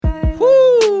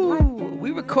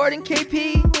recording,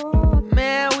 KP?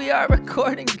 Man, we are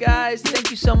recording, guys.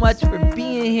 Thank you so much for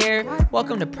being here.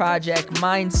 Welcome to Project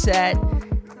Mindset,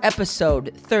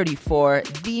 episode 34,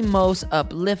 the most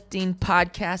uplifting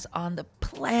podcast on the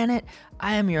planet.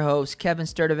 I am your host, Kevin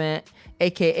Sturdivant,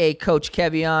 aka Coach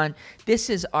Kevion. This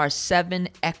is our 7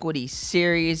 Equity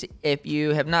series. If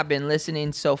you have not been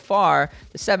listening so far,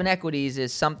 the 7 Equities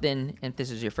is something, and if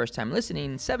this is your first time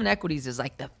listening, 7 Equities is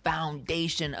like the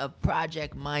foundation of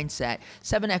Project Mindset.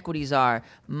 7 Equities are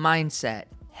mindset,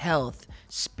 health,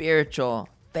 spiritual,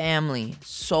 family,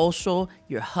 social,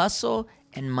 your hustle,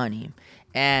 and money.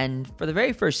 And for the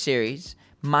very first series,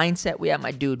 Mindset, we have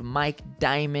my dude Mike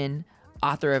Diamond,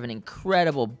 author of an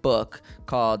incredible book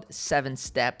called 7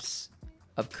 Steps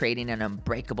of Creating an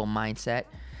Unbreakable Mindset.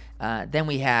 Then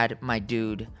we had my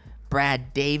dude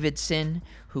Brad Davidson,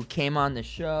 who came on the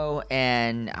show,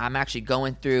 and I'm actually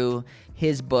going through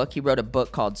his book. He wrote a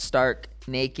book called Stark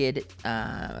Naked,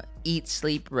 Eat,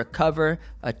 Sleep, Recover,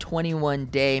 a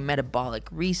 21-day metabolic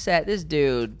reset. This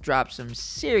dude dropped some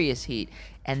serious heat.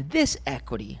 And this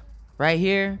equity right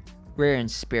here, we're in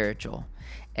spiritual.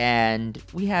 And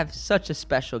we have such a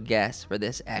special guest for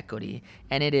this equity,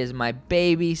 and it is my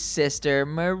baby sister,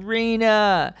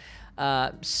 Marina.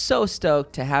 So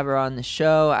stoked to have her on the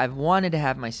show. I've wanted to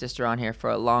have my sister on here for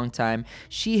a long time.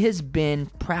 She has been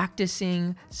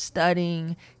practicing,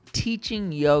 studying,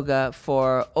 teaching yoga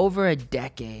for over a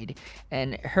decade,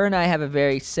 and her and I have a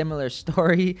very similar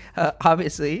story.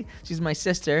 Obviously, she's my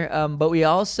sister, but we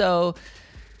also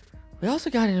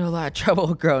got into a lot of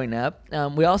trouble growing up.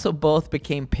 We also both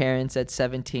became parents at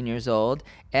 17 years old,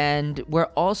 and we're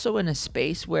also in a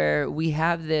space where we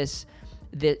have this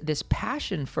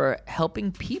passion for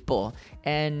helping people,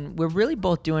 and we're really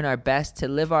both doing our best to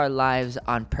live our lives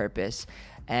on purpose.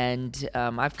 And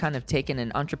I've kind of taken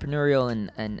an entrepreneurial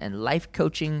and life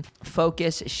coaching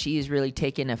focus. She's really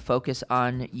taken a focus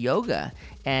on yoga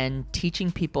and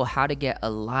teaching people how to get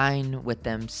aligned with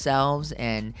themselves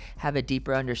and have a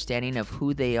deeper understanding of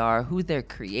who they are, who their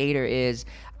creator is.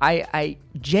 I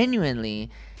genuinely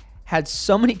had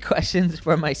so many questions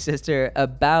for my sister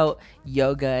about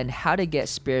yoga and how to get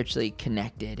spiritually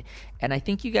connected. And I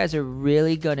think you guys are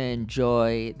really going to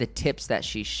enjoy the tips that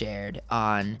she shared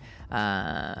on,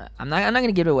 I'm not going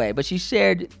to give it away, but she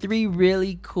shared 3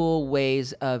 really cool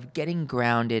ways of getting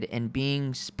grounded and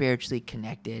being spiritually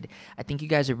connected. I think you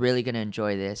guys are really going to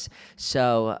enjoy this.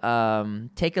 So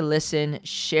take a listen,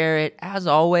 share it. As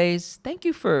always, thank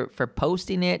you for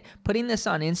posting it, putting this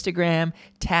on Instagram,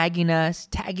 tagging us,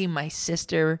 tagging my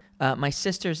sister. My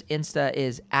sister's Insta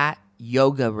is at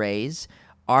YogaRays,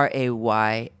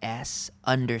 RAYS_.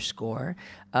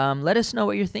 Let us know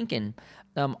what you're thinking.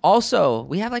 Also,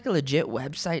 we have like a legit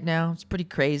website now. It's pretty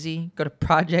crazy. Go to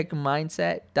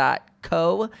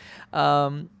projectmindset.co.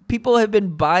 People have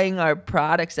been buying our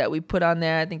products that we put on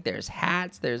there. I think there's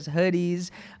hats, there's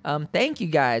hoodies. Thank you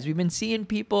guys. We've been seeing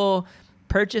people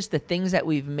purchase the things that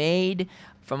we've made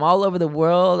from all over the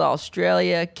world,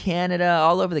 Australia, Canada,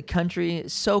 all over the country.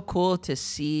 It's so cool to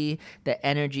see the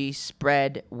energy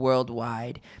spread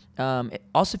worldwide.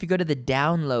 Also, if you go to the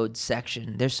download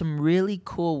section, there's some really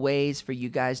cool ways for you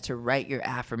guys to write your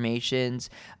affirmations,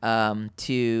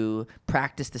 to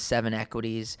practice the 7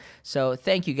 equities. So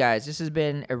thank you guys. This has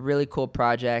been a really cool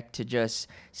project to just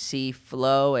see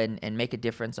flow and make a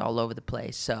difference all over the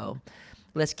place. So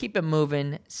let's keep it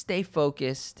moving, stay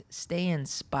focused, stay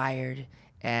inspired,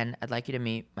 and I'd like you to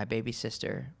meet my baby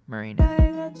sister,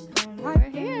 Marina. We're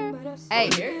here. Hey,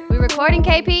 we recording,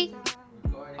 KP?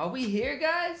 Are we here,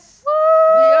 guys? Woo!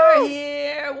 We are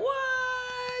here.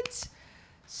 What?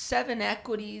 7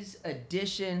 Equities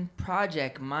Edition,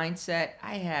 Project Mindset.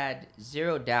 I had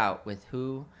zero doubt with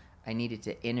who I needed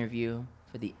to interview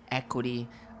for the equity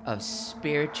of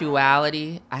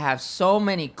spirituality. I have so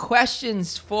many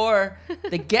questions for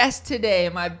the guest today,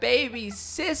 my baby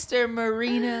sister,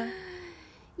 Marina.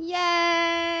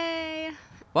 Yay!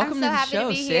 Welcome I'm so to the happy show, to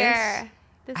be sis. here.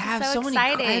 This is so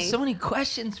exciting. I have so many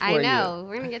questions for I you. know.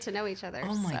 We're gonna get to know each other.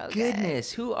 Oh my so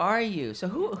goodness. Who are you? So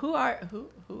who are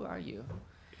you?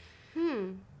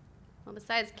 Well,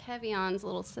 besides Kevion's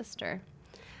little sister,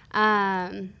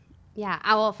 yeah.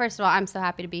 Well, first of all, I'm so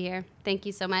happy to be here. Thank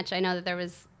you so much. I know that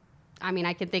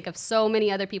I can think of so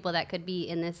many other people that could be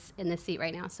in this seat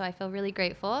right now. So I feel really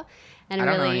grateful and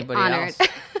really honored.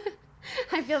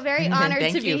 I feel very honored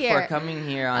to be here. Thank you for coming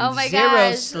here on my zero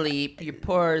gosh. sleep. Your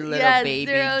poor little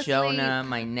baby, Jonah. Sleep.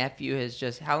 My nephew has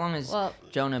just, how long has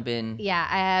Jonah been? Yeah,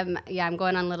 I'm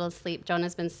going on little sleep.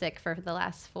 Jonah's been sick for the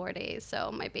last 4 days,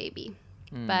 so my baby.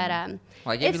 But Well,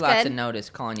 I gave it's you lots good. of notice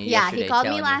calling you Yeah, yesterday. he called me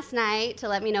telling you. last night to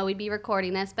let me know we'd be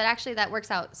recording this. But actually, that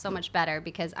works out so much better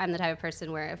because I'm the type of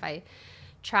person where if I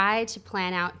try to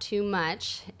plan out too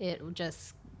much,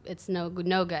 it's no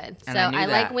good. And So I knew I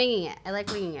like that. winging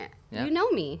it. Yeah. You know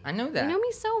me. I know that. You know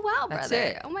me so well, That's brother.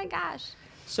 it. Oh my gosh.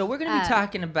 So we're going to be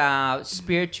talking about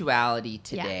spirituality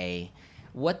today.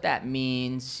 What that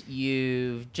means.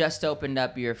 You've just opened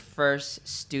up your first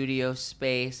studio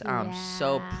space. I'm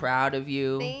so Yeah. proud of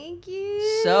you. Thank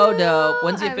you. So dope.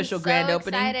 When's the I'm official so grand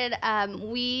opening? Excited.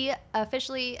 We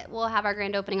officially will have our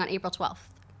grand opening on April 12th.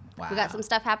 Wow. We got some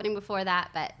stuff happening before that,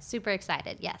 but super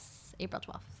excited. Yes, April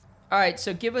 12th. All right,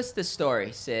 so give us the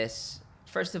story, sis.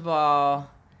 First of all,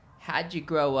 how'd you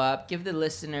grow up? Give the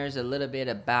listeners a little bit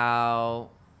about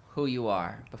who you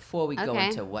are before we go Okay.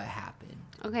 into what happened.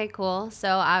 Okay, cool. So,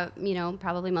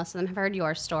 probably most of them have heard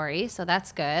your story, so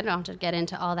that's good. I don't have to get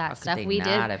into all that How stuff. could they We not?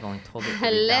 did. I've only told it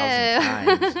Hello.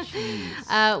 3,000 times.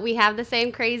 Jeez. We have the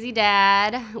same crazy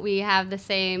dad. We have the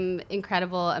same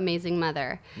incredible, amazing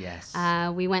mother. Yes.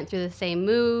 We went through the same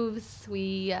moves.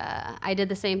 I did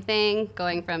the same thing,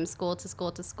 going from school to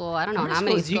school to school. I don't know how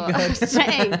many schools you schools. go to?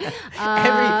 Dang.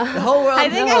 The whole world I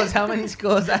think knows how many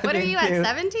schools I've What are been you to. at,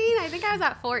 17? I think I was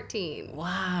at 14.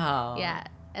 Wow. Yeah.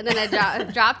 And then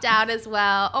I dropped out as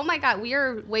well. Oh my God, we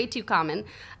are way too common.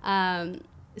 Why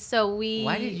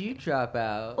did you drop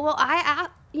out? Well,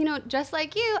 just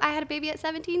like you, I had a baby at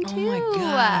 17 too. Oh my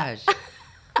gosh.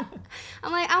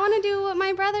 I'm like, I want to do what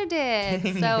my brother did.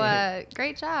 Dang So it.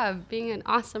 great job being an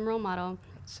awesome role model.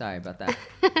 Sorry about that.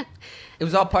 It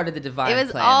was all part of the divine It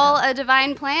was plan. all though. a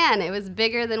divine plan. It was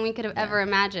bigger than we could have ever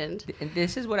imagined. And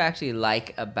this is what I actually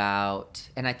like about,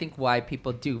 and I think why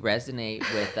people do resonate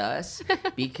with us,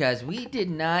 because we did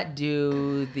not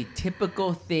do the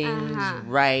typical things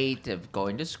right of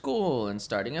going to school and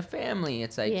starting a family.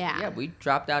 It's like, Yeah. we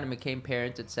dropped out and became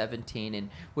parents at 17, and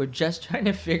we're just trying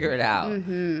to figure it out.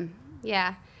 Mm-hmm.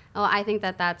 Yeah. Oh, I think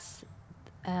that's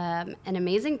an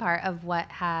amazing part of what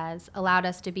has allowed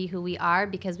us to be who we are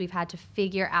because we've had to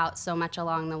figure out so much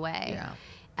along the way.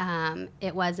 Yeah.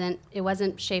 It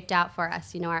wasn't shaped out for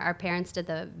us. Our parents did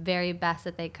the very best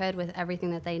that they could with everything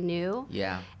that they knew.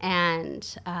 Yeah. And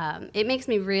it makes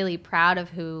me really proud of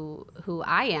who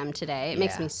I am today. It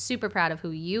makes Yeah. me super proud of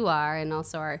who you are and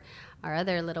also our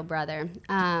other little brother.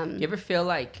 You ever feel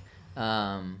like,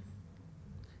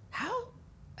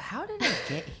 how did I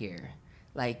get here?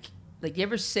 Like you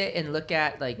ever sit and look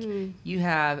at, you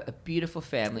have a beautiful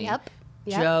family. Yep.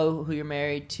 Joe, who you're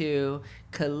married to,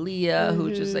 Kalia,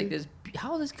 who's just like this.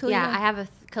 How old is Kalia? Yeah, I have a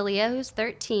Kalia who's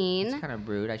 13. It's kind of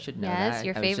rude. I should know Yes, that.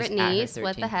 your I was favorite just at her niece.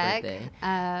 What the 13th heck?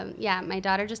 birthday. My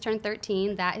daughter just turned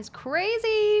 13. That is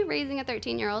crazy, raising a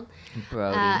 13-year-old.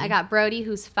 Brody. I got Brody,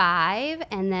 who's 5,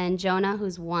 and then Jonah,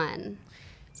 who's 1.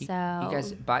 So You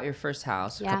guys bought your first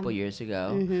house a Yeah. couple years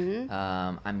ago. Mm-hmm.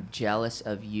 I'm jealous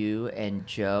of you and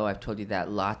Joe. I've told you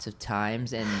that lots of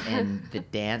times. And the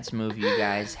dance move you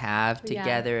guys have Yeah,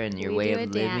 together and your we way do of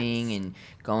a living dance. and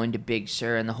going to Big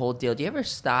Sur and the whole deal. Do you ever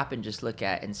stop and just look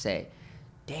at it and say,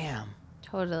 damn,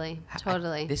 totally,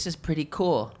 this is pretty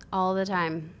cool. all the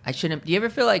time. Do you ever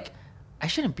feel like I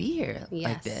shouldn't be here like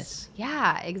Yes. this?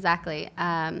 Yeah, exactly.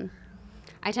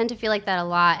 I tend to feel like that a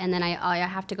lot, and then I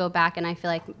have to go back, and I feel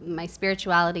like my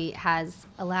spirituality has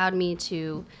allowed me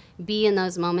to be in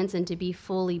those moments and to be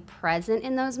fully present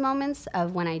in those moments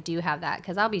of when I do have that,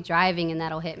 because I'll be driving and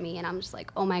that'll hit me, and I'm just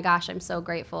like, oh my gosh, I'm so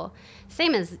grateful.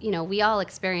 Same as, we all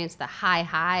experience the high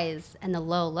highs and the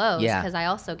low lows, Yeah. because I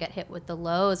also get hit with the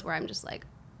lows where I'm just like,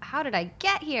 how did I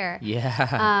get here?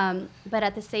 Yeah. But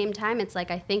at the same time, it's like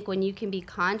I think when you can be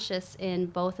conscious in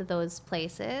both of those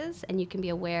places and you can be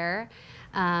aware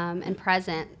and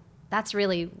present, that's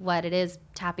really what it is,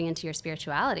 tapping into your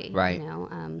spirituality. Right.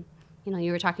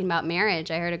 You were talking about marriage.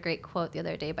 I heard a great quote the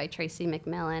other day by Tracy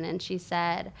McMillan, and she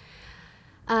said,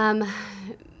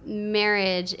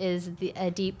 marriage is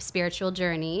a deep spiritual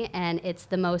journey, and it's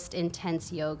the most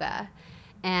intense yoga.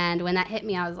 And when that hit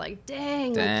me, I was like,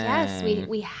 dang. Yes,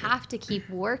 we have to keep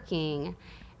working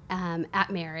at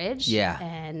marriage. Yeah.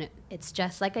 And it's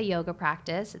just like a yoga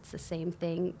practice. It's the same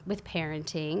thing with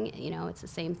parenting. It's the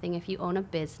same thing if you own a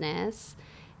business.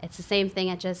 It's the same thing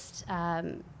at just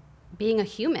being a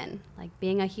human. Like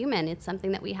being a human, it's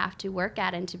something that we have to work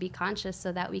at and to be conscious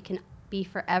so that we can be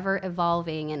forever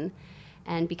evolving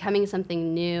and becoming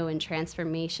something new, and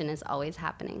transformation is always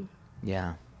happening.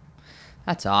 Yeah.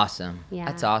 That's awesome. Yeah.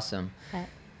 That's awesome. But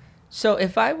So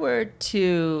if I were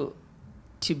to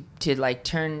like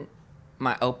turn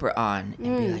my Oprah on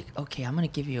and be like, okay, I'm gonna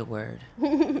give you a word.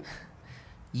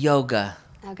 Yoga.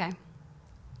 okay.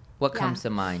 What Yeah. comes to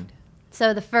mind?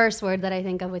 So the first word that I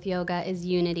think of with yoga is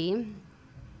unity.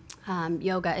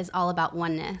 Yoga is all about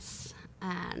oneness.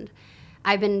 And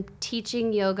I've been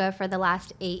teaching yoga for the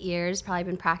last 8 years, probably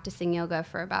been practicing yoga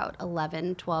for about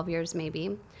 11, 12 years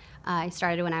maybe. I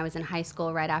started when I was in high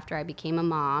school, right after I became a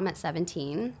mom at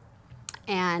 17.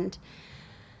 And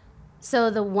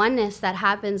so the oneness that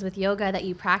happens with yoga that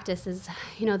you practice is,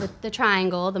 the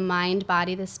triangle, the mind,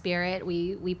 body, the spirit.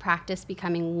 We practice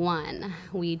becoming one.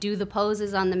 We do the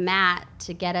poses on the mat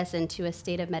to get us into a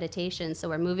state of meditation. So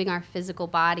we're moving our physical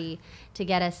body to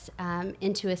get us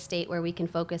into a state where we can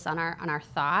focus on our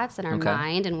thoughts and our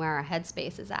mind and where our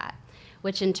headspace is at,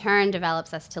 which in turn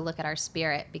develops us to look at our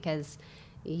spirit, because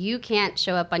you can't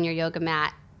show up on your yoga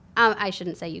mat. I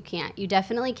shouldn't say you can't. You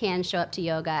definitely can show up to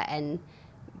yoga and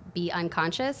be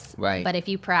unconscious. Right. But if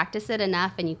you practice it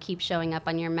enough and you keep showing up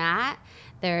on your mat,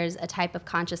 there's a type of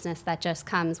consciousness that just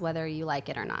comes whether you like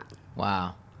it or not.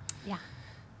 Wow. Yeah.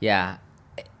 Yeah.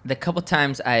 The couple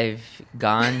times I've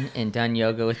gone and done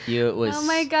yoga with you, it was oh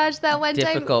my gosh, that one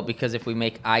difficult time, because if we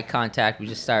make eye contact, we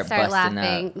just start busting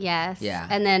laughing. up. Yes. Yeah.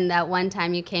 And then that one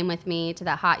time you came with me to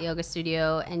that hot yoga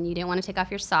studio and you didn't want to take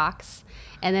off your socks.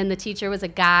 And then the teacher was a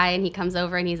guy and he comes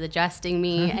over and he's adjusting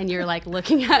me and you're like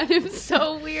looking at him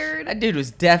so weird. That dude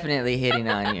was definitely hitting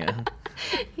on you.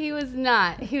 He was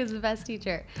not. He was the best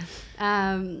teacher.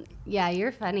 Yeah,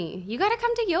 you're funny. You got to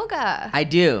come to yoga. I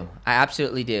do. I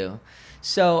absolutely do.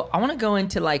 So I want to go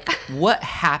into like what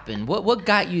happened. What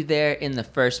got you there in the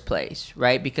first place,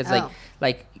 right? Because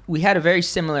like we had a very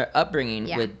similar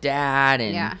upbringing with dad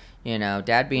and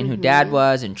dad being who dad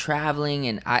was and traveling,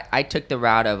 and I took the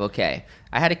route of, okay,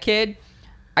 I had a kid,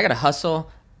 I got to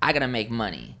hustle, I got to make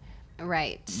money.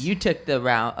 Right. You took the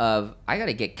route of, I got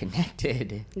to get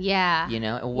connected. Yeah.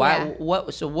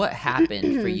 What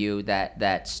happened for you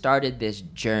that started this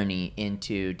journey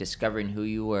into discovering who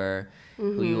you were,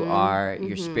 who you are,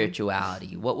 your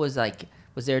spirituality? What was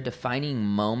there a defining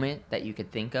moment that you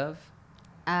could think of?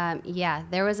 Yeah,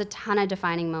 there was a ton of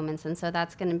defining moments. And so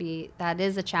that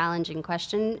is a challenging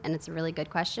question. And it's a really good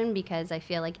question because I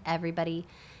feel like everybody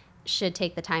should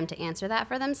take the time to answer that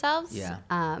for themselves.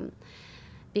 Yeah.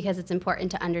 Because it's important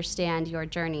to understand your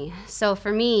journey. So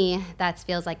for me, that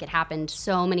feels like it happened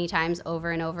so many times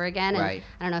over and over again. And right.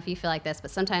 I don't know if you feel like this,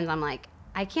 but sometimes I'm like,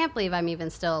 I can't believe I'm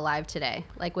even still alive today.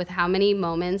 Like with how many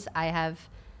moments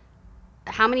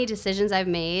how many decisions I've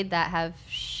made that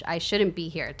I shouldn't be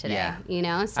here today,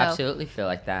 So absolutely feel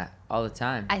like that all the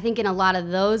time. I think in a lot of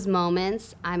those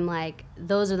moments, I'm like,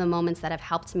 those are the moments that have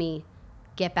helped me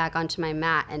get back onto my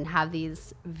mat and have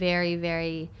these very,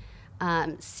 very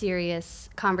serious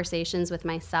conversations with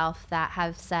myself that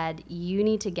have said, you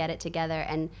need to get it together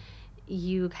and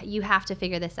you have to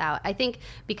figure this out. I think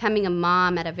becoming a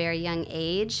mom at a very young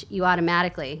age, you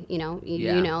automatically,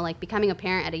 like becoming a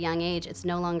parent at a young age, it's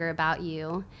no longer about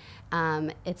you.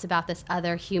 It's about this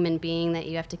other human being that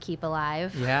you have to keep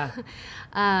alive. Yeah.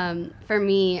 For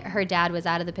me, her dad was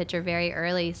out of the picture very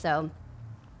early, so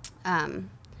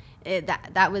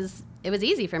it was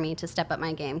easy for me to step up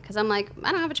my game because I'm like,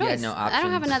 I don't have a choice. You had no options. I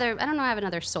don't have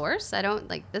another source. I don't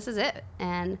this is it.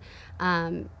 And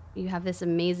you have this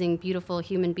amazing, beautiful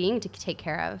human being to take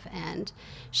care of. And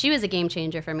she was a game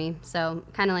changer for me. So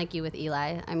kind of like you with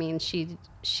Eli. I mean,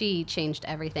 she changed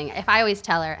everything. If I always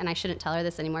tell her, and I shouldn't tell her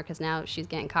this anymore because now she's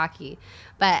getting cocky,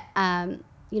 but I'm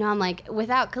like,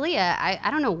 without Kalia,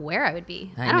 I don't know where I would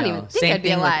be. I don't even think I'd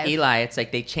be alive. Same thing with Eli. It's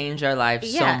like they change our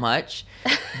lives so much.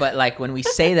 But like when we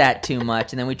say that too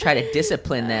much and then we try to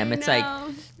discipline them, it's like,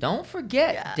 don't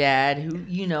forget, Dad, who,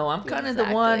 I'm kind of the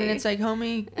one. And it's like,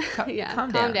 homie,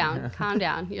 calm down. Calm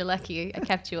down. You're lucky I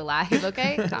kept you alive,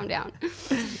 okay? Calm down.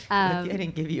 I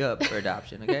didn't give you up for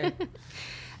adoption, okay?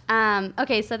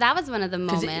 Okay, so that was one of the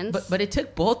moments. But it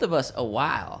took both of us a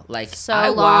while. Like, so I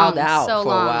long, wowed out so for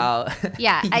long. a while.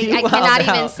 Yeah, I cannot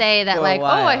even say that, like,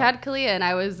 I had Kalia and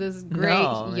I was this great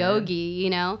yogi,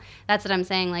 That's what I'm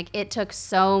saying. Like, it took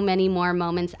so many more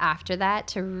moments after that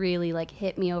to really, like,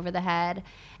 hit me over the head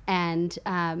and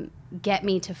get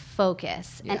me to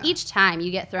focus. Yeah. And each time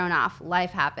you get thrown off,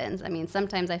 life happens. I mean,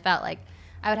 sometimes I felt like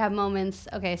I would have moments,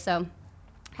 okay, so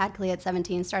had Kalia at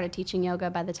 17, started teaching yoga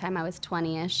by the time I was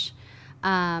 20-ish.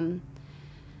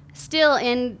 Still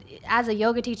as a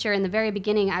yoga teacher in the very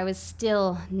beginning, I was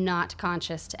still not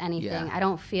conscious to anything. Yeah. I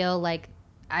don't feel like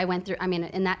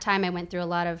in that time I went through a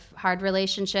lot of hard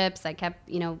relationships. I kept,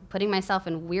 putting myself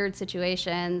in weird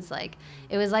situations. Like,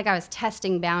 it was like I was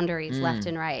testing boundaries left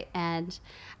and right. And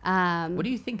what do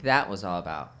you think that was all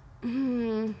about?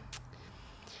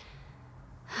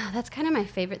 That's kind of my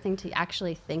favorite thing to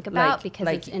actually think about Like- because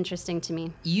like- it's interesting to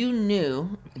me. You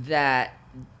knew that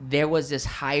there was this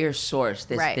higher source,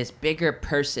 this Right. this bigger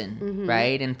person,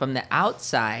 right? And from the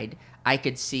outside, I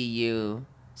could see you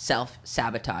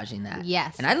self-sabotaging that.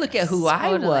 Yes, And I look at who I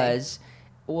totally. was,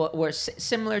 were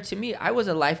similar to me. I was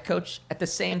a life coach at the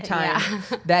same time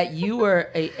Yeah. that you were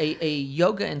a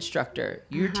yoga instructor.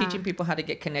 You're Uh-huh. teaching people how to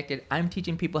get connected. I'm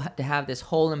teaching people to have this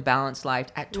whole and balanced life.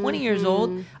 At 20 years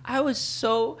old, I was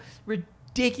so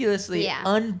ridiculously Yeah.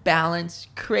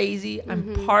 unbalanced, crazy.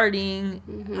 I'm partying.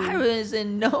 I was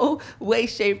in no way,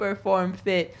 shape, or form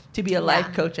fit to be a life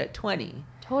Yeah. coach at 20.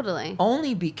 Totally.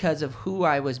 Only because of who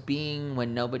I was being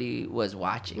when nobody was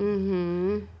watching.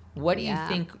 Mm-hmm. What do Yeah. you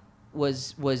think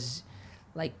was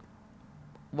like,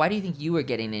 why do you think you were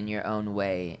getting in your own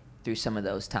way through some of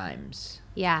those times?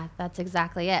 Yeah, that's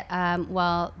exactly it.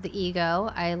 Well, the ego,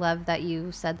 I love that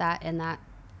you said that in that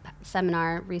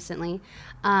seminar recently.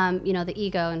 The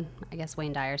ego, and I guess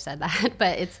Wayne Dyer said that,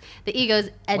 but it's the ego's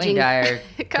edging. Wayne Dyer,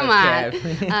 Come Coach on.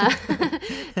 Kev.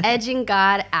 Edging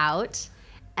God out.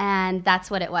 And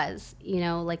that's what it was.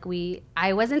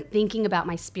 I wasn't thinking about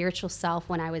my spiritual self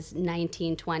when I was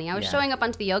 19, 20. I was Yeah. showing up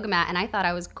onto the yoga mat and I thought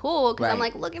I was cool because I'm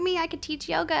Right. like, look at me, I could teach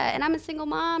yoga and I'm a single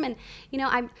mom and,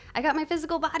 I got my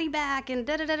physical body back and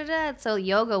da-da-da-da-da. So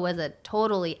yoga was a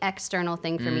totally external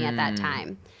thing for me at that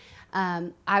time.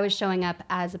 I was showing up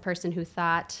as a person who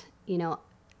thought,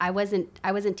 I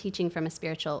wasn't teaching from a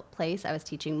spiritual place. I was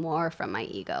teaching more from my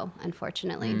ego,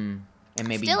 unfortunately. And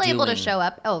maybe Still able to doing. show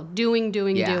up. Oh, doing,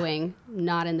 Yeah.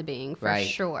 not in the being for Right.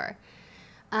 sure.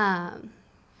 I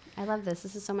love this.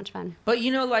 This is so much fun. But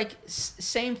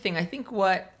same thing. I think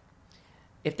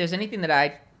if there's anything that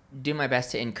I do my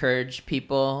best to encourage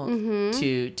people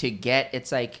to get,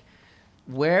 it's like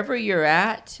wherever you're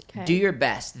at, Okay. do your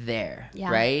best there, Yeah.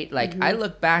 right? Like I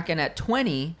look back and at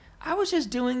 20, I was just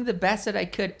doing the best that I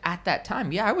could at that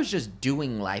time. Yeah, I was just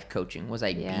doing life coaching. Was I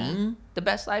Yeah. being the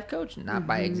best life coach? Not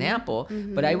by example,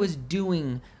 but I was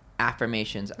doing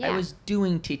affirmations. I Yeah. was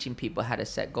doing teaching people how to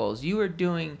set goals. You were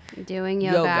doing Doing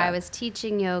yoga. Yoga. I was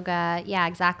teaching yoga. Yeah,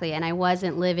 exactly. And I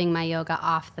wasn't living my yoga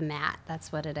off the mat.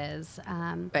 That's what it is.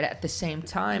 But at the same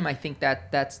time, I think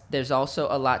there's also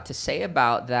a lot to say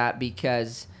about that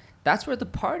because that's where the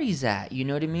party's at. You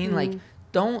know what I mean? Like,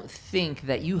 don't think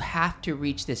that you have to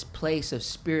reach this place of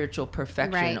spiritual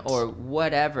perfection Right. or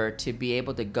whatever to be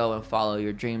able to go and follow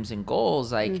your dreams and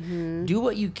goals. Like, do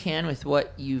what you can with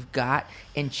what you've got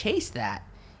and chase that.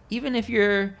 Even if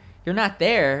you're not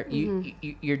there,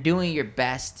 you're doing your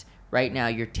best right now.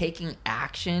 You're taking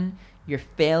action. You're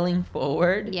failing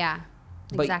forward. Yeah,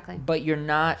 But, exactly. But you're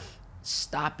not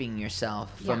stopping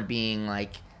yourself from Yeah. being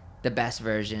like the best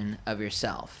version of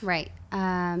yourself. Right.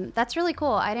 That's really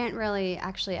cool. I didn't really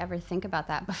actually ever think about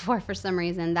that before for some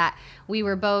reason, that we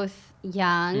were both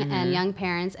young and young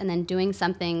parents and then doing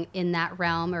something in that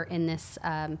realm or in this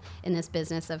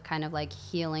business of kind of like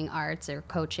healing arts or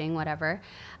coaching, whatever.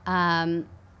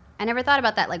 I never thought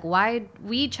about that. Like, why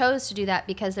we chose to do that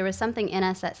because there was something in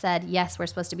us that said, yes, we're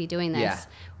supposed to be doing this. Yeah.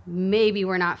 Maybe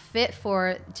we're not fit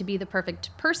to be the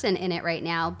perfect person in it right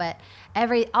now, but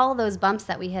all those bumps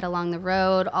that we hit along the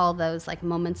road, all those like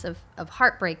moments of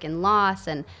heartbreak and loss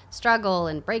and struggle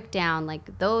and breakdown,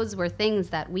 like those were things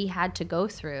that we had to go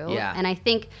through. Yeah. And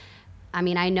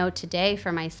I know today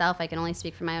for myself, I can only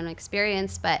speak from my own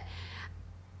experience, but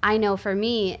I know for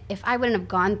me, if I wouldn't have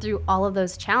gone through all of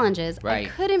those challenges, Right. I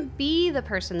couldn't be the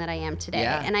person that I am today.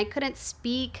 Yeah. And I couldn't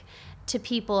speak to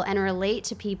people and relate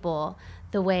to people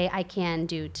the way I can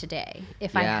do today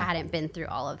if I Yeah. hadn't been through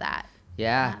all of that.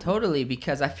 Yeah, totally.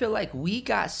 Because I feel like we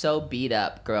got so beat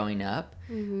up growing up.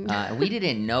 We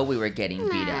didn't know we were getting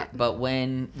beat up. But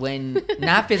when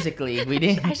not physically, we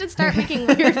didn't. I should start making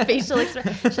weird facial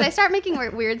expressions. Should I start making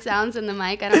weird sounds in the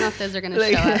mic? I don't know if those are going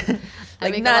to show up. I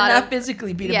Like make a not lot of-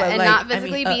 physically beat up, Yeah, but and like not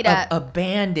physically beat up.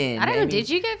 abandoned. I don't know. mean, Did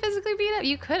you get physically beat up?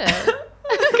 You could have.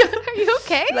 Are you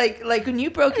okay? like when you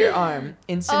broke your arm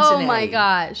in Cincinnati? Oh my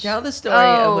gosh. Tell the story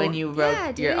of when Oh, you broke yeah,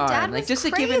 dude, your arm. Dad Like was just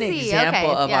to give an crazy. example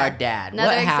Okay, of yeah. our dad. Another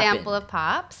what happened? example of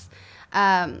Pops.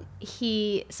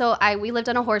 We lived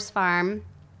on a horse farm,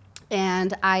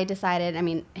 and I decided.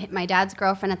 My dad's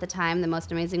girlfriend at the time, the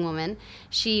most amazing woman,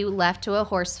 she left to a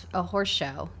horse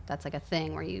show. That's like a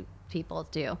thing where people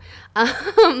do,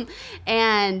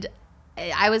 and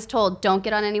I was told, don't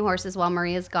get on any horses while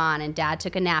Maria's gone. And Dad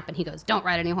took a nap and he goes, don't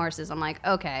ride any horses. I'm like,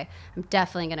 okay, I'm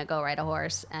definitely going to go ride a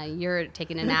horse. You're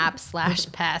taking a nap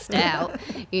 / passed out.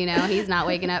 He's not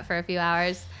waking up for a few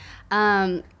hours.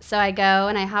 So I go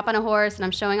and I hop on a horse and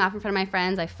I'm showing off in front of my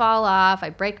friends. I fall off. I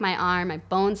break my arm, my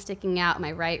bone's sticking out,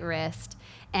 my right wrist.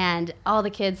 And all the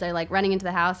kids are like running into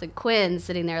the house, and Quinn's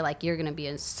sitting there like, "You're gonna be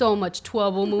in so much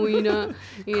trouble, Melina."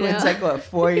 Quinn's like, what,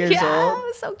 4 years yeah, old? it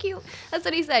was so cute. That's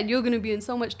what he said. "You're gonna be in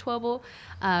so much trouble."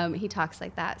 He talks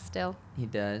like that still. He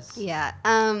does. Yeah.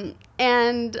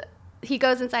 And he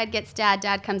goes inside, gets Dad.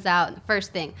 Dad comes out, and the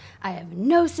first thing, "I have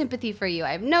no sympathy for you.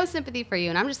 I have no sympathy for you."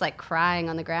 And I'm just like crying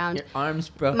on the ground. Your arm's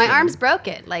broken. My arm's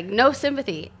broken, like no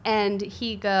sympathy. And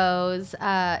he goes,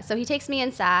 so he takes me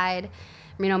inside.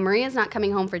 You know, Maria's not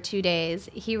coming home for 2 days.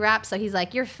 He wraps, so he's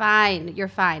like, "You're fine, you're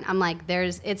fine." I'm like,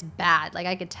 it's bad. Like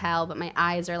I could tell, but my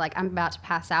eyes are like, I'm about to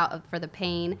pass out for the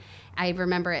pain. I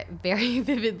remember it very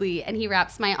vividly. And he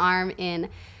wraps my arm in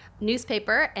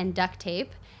newspaper and duct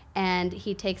tape. And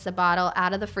he takes a bottle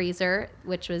out of the freezer,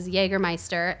 which was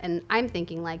Jägermeister. And I'm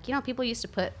thinking, like, you know, people used to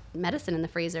put medicine in the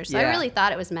freezer. So I really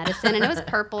thought it was medicine. And it was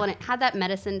purple, and it had that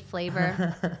medicine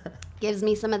flavor. Gives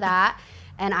me some of that.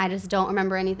 And I just don't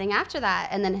remember anything after that.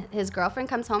 And then his girlfriend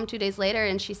comes home 2 days later,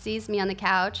 and she sees me on the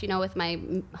couch, you know, with my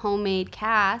homemade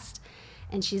cast.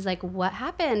 And she's like, "What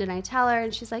happened?" And I tell her,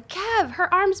 and she's like, "Kev,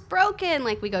 her arm's broken."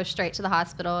 Like, we go straight to the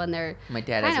hospital, and they're My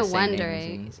dad kind has of the same wondering.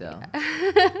 name as me,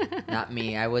 so not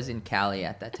me. I was in Cali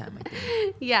at that time, I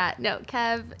think. Yeah, no,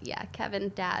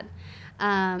 Kevin, Dad.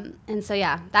 And so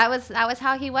yeah, that was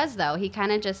how he was though. He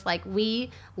kind of just like, we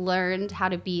learned how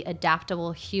to be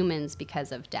adaptable humans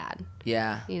because of Dad.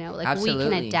 Yeah, You know, like absolutely.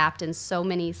 we can adapt in so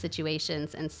many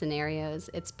situations and scenarios.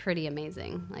 It's pretty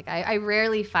amazing. Like I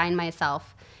rarely find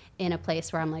myself in a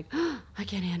place where I'm like, "Oh, I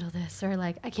can't handle this," or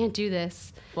like, "I can't do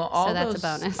this." Well, So that's a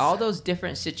bonus. all those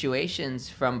different situations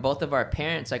from both of our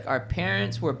parents, like our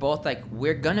parents were both like,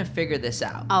 "We're gonna figure this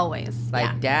out." Always. Like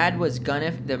yeah. Dad was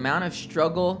the amount of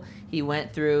struggle he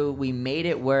went through, we made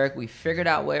it work. We figured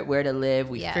out where to live.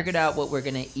 We Yes. figured out what we're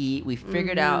gonna eat. We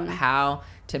figured out how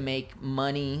to make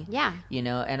money. Yeah. You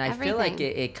know, and I feel like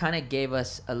Everything. it kind of gave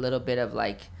us a little bit of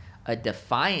like a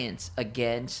defiance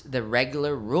against the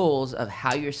regular rules of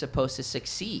how you're supposed to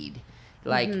succeed.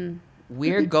 Like,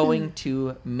 we're going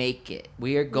to make it.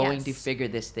 We are going to Yes. figure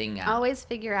this thing out. Always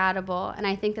figure outable. And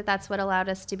I think that that's what allowed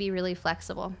us to be really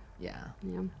flexible. Yeah.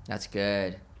 Yeah. That's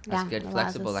good. That's Yeah, good. it allows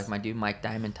Flexible, us- like my dude Mike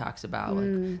Diamond talks about.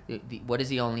 Like, what is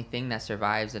the only thing that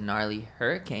survives a gnarly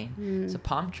hurricane? It's a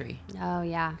palm tree. Oh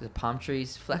yeah. The palm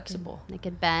tree's flexible. They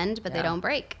could bend, but Yeah. they don't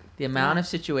break. The amount of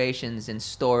situations and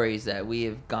stories that we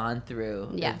have gone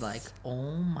through Yes. is like,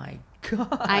 oh my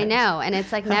god. I know, and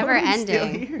it's like How never are we still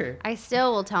ending. here? I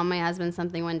still will tell my husband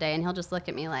something one day, and he'll just look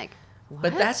at me like, "What?"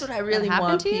 But that's what I really happened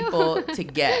want to you? people to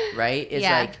get, right? Is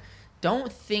Yeah. like,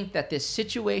 don't think that this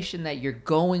situation that you're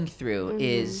going through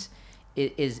is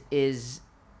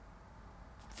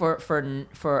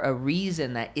for a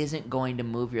reason that isn't going to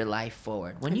move your life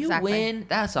forward. When Exactly. you win,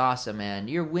 that's awesome, man.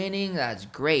 You're winning, that's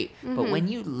great. But when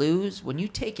you lose, when you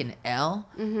take an L,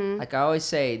 like I always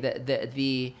say,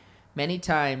 the many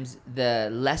times the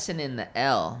lesson in the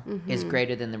L is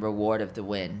greater than the reward of the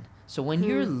win. So when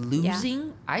you're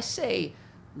losing, I say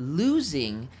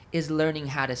losing is learning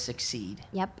how to succeed.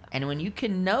 Yep. And when you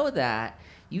can know that,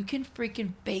 you can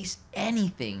freaking face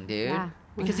anything, dude. Yeah,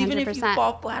 Because even if you 100%.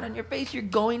 fall flat on your face, you're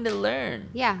going to learn.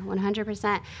 Yeah,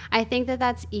 100%. I think that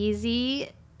that's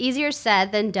easier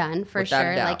said than done, for Without a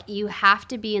sure. doubt. Like, you have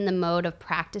to be in the mode of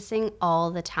practicing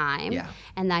all the time. Yeah.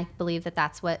 And I believe that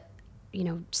that's what, you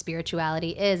know, spirituality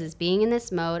is being in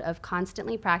this mode of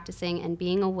constantly practicing and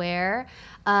being aware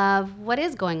of what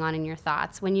is going on in your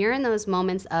thoughts. When you're in those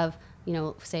moments of, you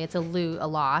know, say it's a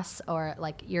loss, or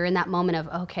like you're in that moment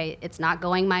of, okay, it's not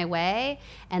going my way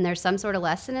and there's some sort of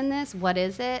lesson in this. What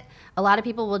is it? A lot of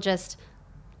people will just,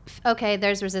 okay,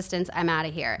 there's resistance, I'm out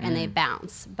of here, and they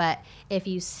bounce. But if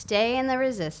you stay in the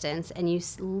resistance and you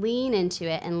lean into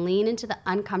it and lean into the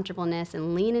uncomfortableness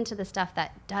and lean into the stuff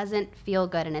that doesn't feel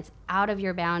good and it's out of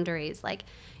your boundaries, like,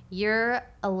 you're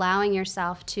allowing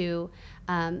yourself to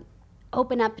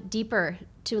open up deeper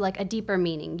to like a deeper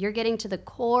meaning. You're getting to the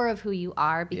core of who you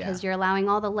are because you're allowing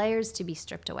all the layers to be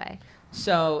stripped away.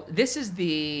 So this is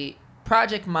the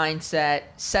Project Mindset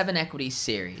 7 Equity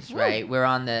series, right? We're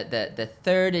on the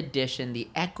third edition, the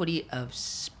equity of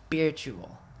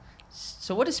spiritual.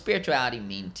 So what does spirituality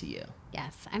mean to you?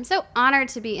 Yes, I'm so honored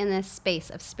to be in this space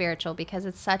of spiritual because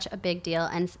it's such a big deal,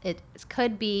 and it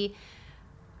could be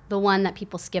the one that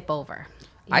people skip over.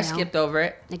 You know? Skipped over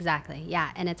it. Exactly. Yeah,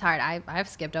 and it's hard. I've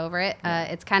skipped over it.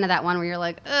 It's kind of that one where you're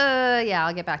like, yeah,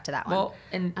 I'll get back to that one. Well,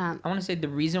 and I want to say the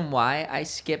reason why I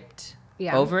skipped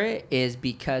Yeah. over it is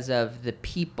because of the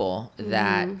people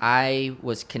that I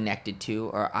was connected to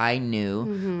or I knew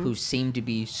who seemed to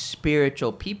be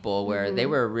spiritual people where they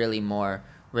were really more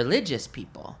religious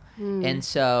people. And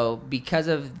so because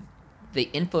of the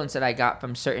influence that I got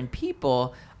from certain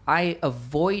people, I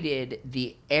avoided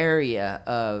the area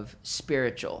of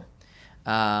spiritual,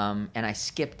 and I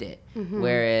skipped it.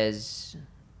 Whereas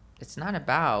it's not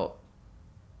about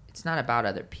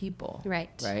other people. Right.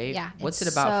 Yeah. What's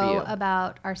it's it about for you?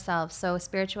 about ourselves. So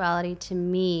spirituality to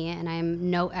me, and I'm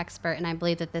no expert, and I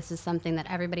believe that this is something that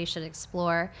everybody should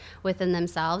explore within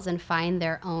themselves and find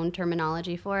their own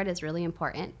terminology for it, is really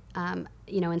important.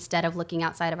 Instead of looking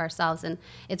outside of ourselves. And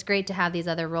it's great to have these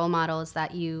other role models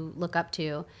that you look up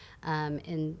to,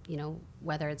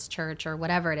 whether it's church or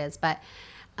whatever it is. But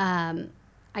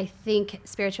I think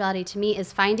spirituality to me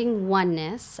is finding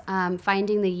oneness,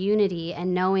 finding the unity,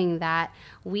 and knowing that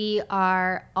we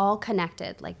are all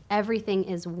connected. Like everything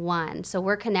is one. So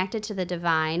we're connected to the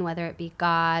divine, whether it be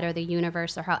God or the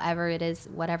universe or however it is,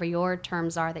 whatever your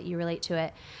terms are that you relate to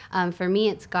it. For me,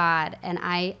 it's God. And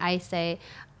I say,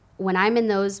 when I'm in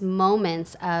those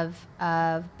moments of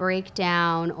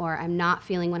breakdown, or I'm not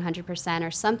feeling 100%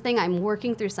 or something, I'm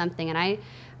working through something, and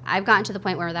I've gotten to the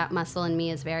point where that muscle in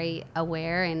me is very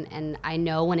aware, and I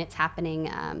know when it's happening.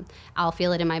 I'll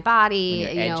feel it in my body.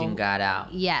 When you're edging God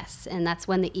out. Yes, and that's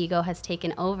when the ego has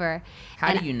taken over.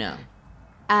 How do you know?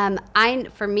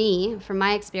 From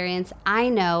my experience, I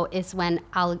know is when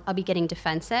I'll be getting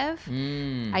defensive.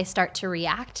 I start to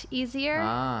react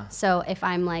easier. So if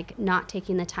I'm like not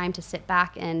taking the time to sit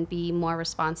back and be more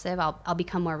responsive, I'll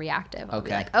become more reactive. I'll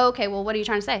be like, oh, okay, well, what are you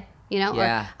trying to say?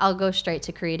 Or I'll go straight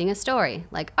to creating a story.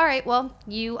 Like, all right, well,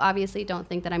 you obviously don't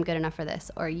think that I'm good enough for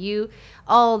this. Or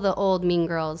all the old mean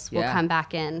girls will come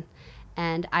back in.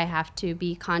 And I have to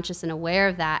be conscious and aware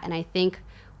of that. And I think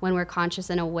when we're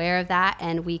conscious and aware of that,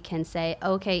 and we can say,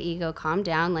 okay, ego, calm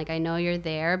down. Like, I know you're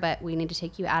there, but we need to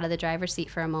take you out of the driver's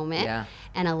seat for a moment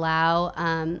and allow,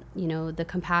 the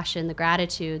compassion, the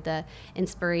gratitude, the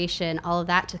inspiration, all of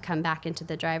that to come back into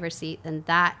the driver's seat. And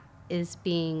that is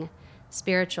being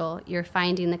spiritual. You're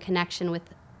finding the connection with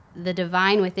the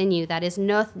divine within you that is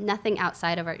nothing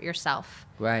outside of yourself.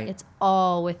 Right. It's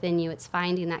all within you. It's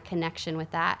finding that connection with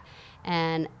that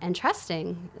and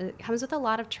trusting. It comes with a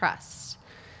lot of trust.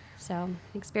 So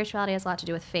I think spirituality has a lot to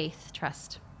do with faith,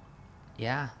 trust.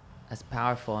 Yeah, that's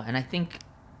powerful. And I think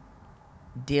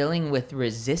dealing with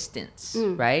resistance,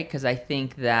 right? Because I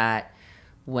think that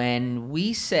when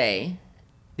we say,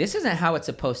 this isn't how it's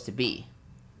supposed to be,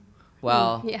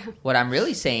 well, what I'm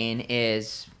really saying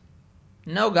is,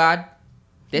 no, God,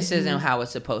 this isn't how it's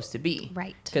supposed to be.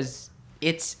 Right. Because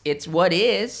it's what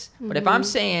is. But if I'm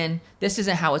saying this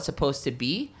isn't how it's supposed to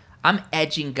be, I'm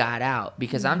edging God out,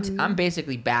 because I'm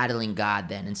basically battling God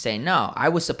then and saying, no, I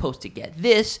was supposed to get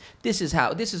this. This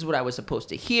is what I was supposed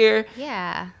to hear.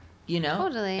 Yeah.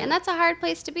 Totally. And that's a hard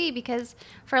place to be, because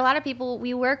for a lot of people,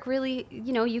 we work really,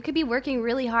 you could be working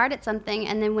really hard at something,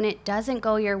 and then when it doesn't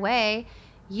go your way,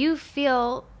 you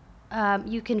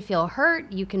can feel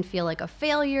hurt. You can feel like a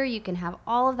failure. You can have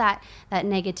all of that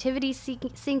negativity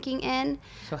sinking in.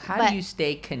 So how do you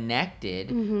stay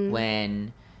connected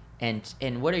when...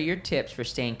 And what are your tips for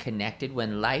staying connected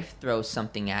when life throws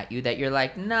something at you that you're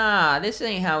like, nah, this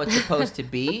ain't how it's supposed to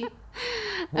be?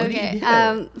 What do you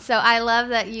do? So I love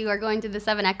that you are going through the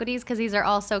 7 equities, because these are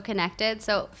all so connected.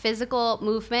 So physical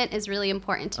movement is really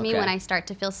important to me when I start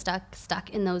to feel stuck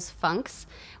in those funks.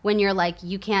 When you're like,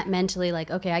 you can't mentally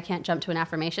like, okay, I can't jump to an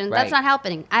affirmation. Right. That's not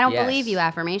happening. I don't believe you,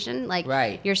 affirmation. Like,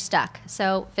 you're stuck.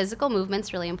 So physical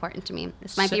movement's really important to me.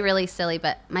 This might be really silly,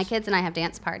 but my kids and I have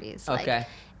dance parties. Okay.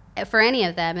 For any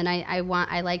of them, and I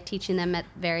like teaching them at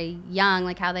very young,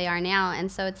 like how they are now. And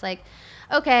so it's like,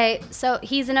 okay, so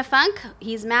he's in a funk,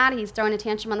 he's mad, he's throwing a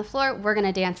tantrum on the floor, we're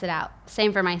gonna dance it out.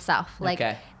 Same for myself. Like,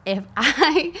 if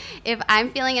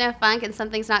I'm feeling in a funk and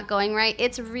something's not going right,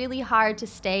 it's really hard to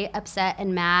stay upset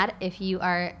and mad if you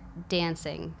are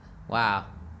dancing. Wow.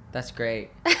 That's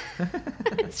great.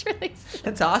 It's really silly.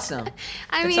 That's awesome.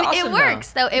 It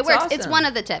works, though. It works. Awesome. It's one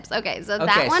of the tips. Okay, so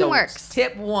that one works.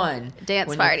 Tip 1.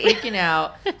 Dance party. When you're freaking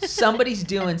out, somebody's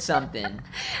doing something.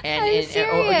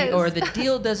 Or the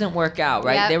deal doesn't work out,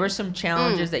 right? Yep. There were some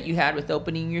challenges that you had with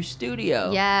opening your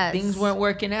studio. Yes. Things weren't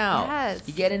working out. Yes.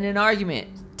 You get in an argument.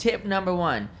 Tip number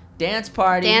 1. Dance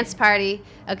party. Dance party.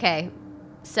 Okay.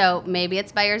 So maybe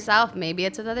it's by yourself, maybe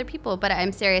it's with other people, but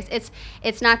I'm serious.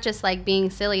 It's not just like being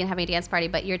silly and having a dance party,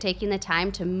 but you're taking the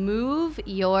time to move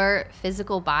your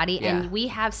physical body, and we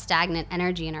have stagnant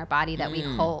energy in our body that we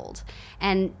hold.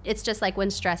 And it's just like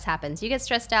when stress happens. You get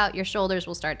stressed out, your shoulders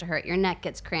will start to hurt, your neck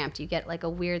gets cramped, you get like a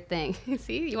weird thing.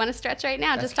 See, you want to stretch right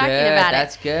now, just talking about it.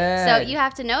 That's good. So you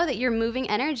have to know that you're moving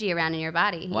energy around in your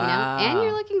body, wow. And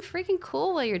you're looking freaking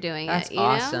cool while you're doing That's it.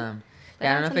 That's awesome. Know? Yeah,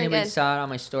 I don't know if anybody saw it on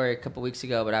my story a couple weeks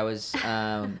ago, but I was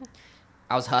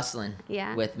hustling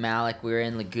with Malik. We were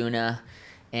in Laguna,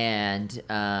 and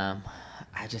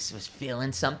I just was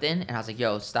feeling something, and I was like,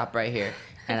 yo, stop right here.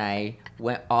 And I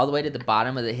went all the way to the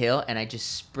bottom of the hill, and I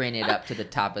just sprinted up to the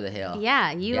top of the hill.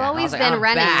 Yeah, you've always been I'm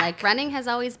running. back. Like, running has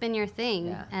always been your thing,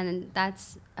 Yeah. and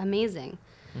that's amazing.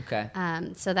 Okay.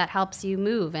 So that helps you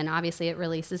move, and obviously it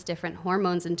releases different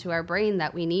hormones into our brain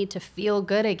that we need to feel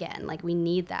good again. Like, we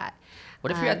need that.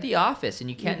 What if you're at the office and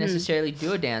you can't necessarily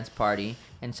do a dance party,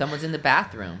 and someone's in the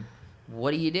bathroom?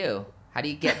 What do? How do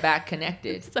you get back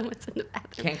connected? Someone's in the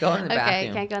bathroom. Can't go in the bathroom.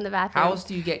 Okay, can't go in the bathroom. How else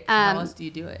do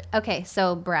you do it? Okay,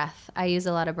 so breath. I use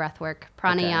a lot of breath work,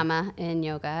 pranayama in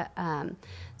yoga.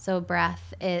 So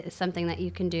breath is something that you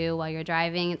can do while you're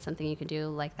driving. It's something you can do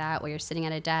like that while you're sitting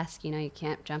at a desk. You know, you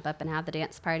can't jump up and have the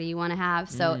dance party you want to have.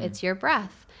 So it's your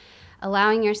breath.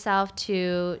 Allowing yourself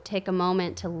to take a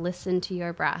moment to listen to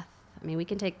your breath. I mean, we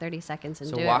can take 30 seconds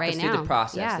and do it right now. So walk us through the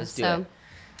process. Yeah, Let's do it.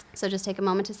 So just take a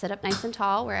moment to sit up nice and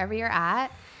tall wherever you're at.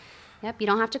 Yep, you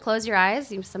don't have to close your eyes.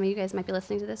 Some of you guys might be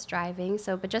listening to this driving.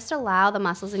 But just allow the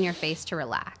muscles in your face to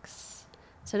relax.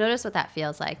 So notice what that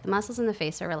feels like. The muscles in the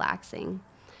face are relaxing.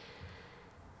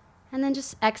 And then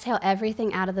just exhale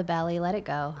everything out of the belly. Let it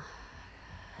go.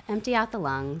 Empty out the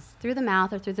lungs through the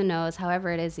mouth or through the nose,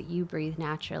 however it is that you breathe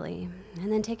naturally. And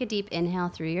then take a deep inhale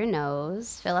through your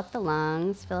nose. Fill up the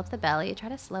lungs, fill up the belly. Try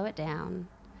to slow it down.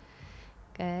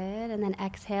 Good. And then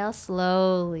exhale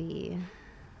slowly.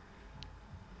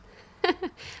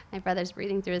 My brother's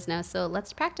breathing through his nose, so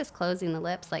let's practice closing the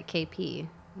lips like KP.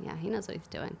 Yeah, he knows what he's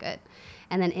doing. Good.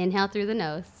 And then inhale through the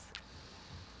nose.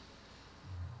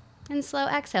 And slow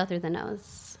exhale through the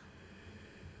nose.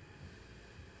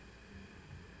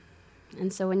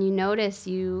 And so when you notice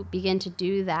you begin to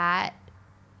do that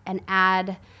and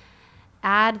add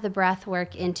the breath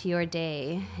work into your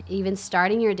day, even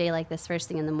starting your day like this first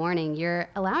thing in the morning, you're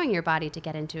allowing your body to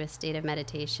get into a state of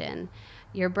meditation.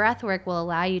 Your breath work will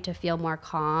allow you to feel more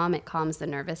calm. It calms the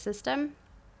nervous system.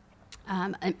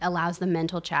 It allows the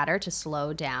mental chatter to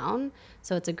slow down.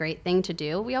 So it's a great thing to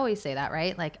do. We always say that,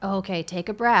 right? Like, oh, okay, take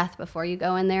a breath before you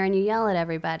go in there and you yell at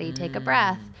everybody. Take a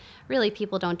breath. Really,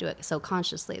 people don't do it so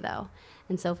consciously, though.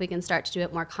 And so if we can start to do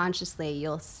it more consciously,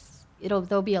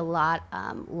 there'll be a lot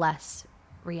less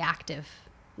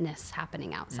reactiveness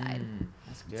happening outside.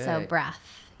 That's good. So breath.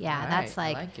 Yeah, All that's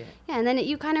right, like, I like it. Yeah, and then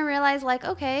you kind of realize like,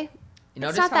 okay, You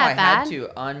notice it's not how that I had bad. to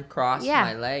uncross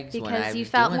my legs when I was because you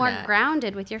felt doing more that.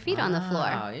 grounded with your feet on the floor.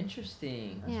 Wow,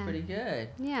 interesting. That's Yeah. pretty good.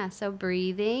 Yeah, so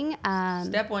breathing.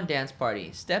 Step 1, dance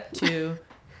party. Step 2,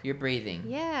 you're breathing.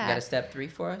 Yeah. You got a step 3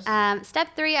 for us?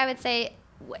 Step 3, I would say,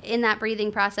 in that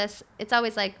breathing process, it's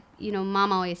always like,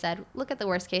 Mom always said, look at the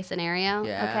worst case scenario.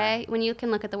 Yeah. Okay, when you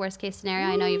can look at the worst case scenario,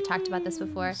 I know you've talked about this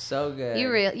before. So good.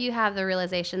 You have the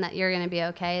realization that you're going to be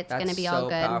okay. It's going to be all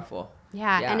good. That's so powerful.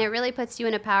 Yeah, and it really puts you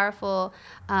in a powerful.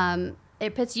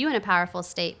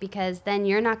 State, because then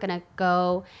you're not going to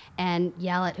go and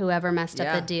yell at whoever messed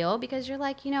up the deal, because you're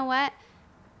like, you know what,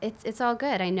 it's all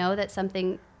good. I know that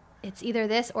it's either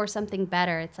this or something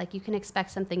better. It's like you can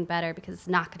expect something better because it's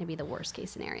not going to be the worst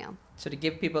case scenario. So to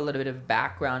give people a little bit of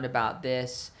background about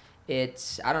this,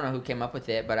 I don't know who came up with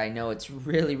it, but I know it's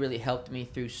really, really helped me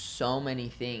through so many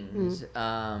things.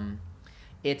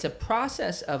 It's a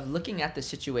process of looking at the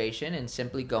situation and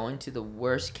simply going to the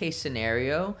worst case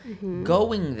scenario,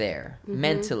 going there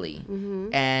mentally,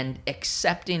 and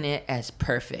accepting it as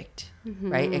perfect,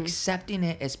 right? Accepting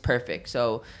it as perfect.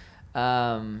 So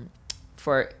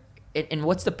and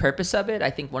what's the purpose of it? I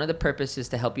think one of the purposes is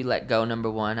to help you let go, number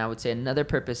one. I would say another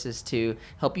purpose is to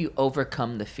help you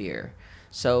overcome the fear.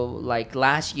 So like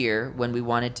last year when we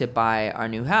wanted to buy our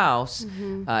new house,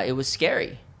 it was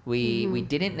scary. We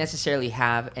didn't necessarily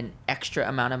have an extra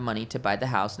amount of money to buy the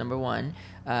house, number one,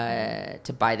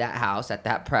 to buy that house at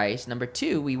that price. Number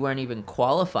two, we weren't even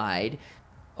qualified,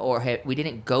 or we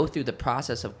didn't go through the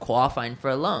process of qualifying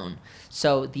for a loan.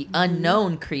 So the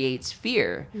unknown creates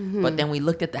fear. But then we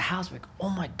looked at the house, we're like, oh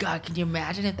my God, can you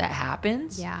imagine if that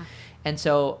happens? Yeah. And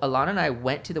so Alana and I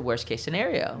went to the worst case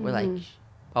scenario. We're like,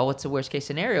 oh, what's the worst case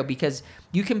scenario? Because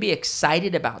you can be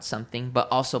excited about something, but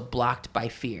also blocked by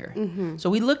fear. So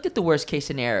we looked at the worst case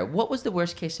scenario. What was the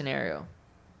worst case scenario?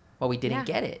 Well, we didn't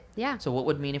get it. Yeah. So what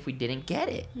would mean if we didn't get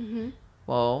it?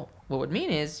 Well, what would mean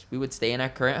is we would stay in our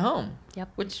current home. Yep.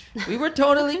 Which we were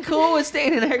totally cool with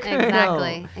staying in our current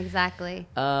home. Exactly.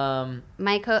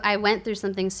 I went through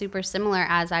something super similar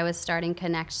as I was starting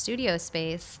Connect Studio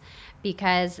Space,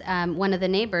 because one of the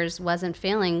neighbors wasn't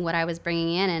feeling what I was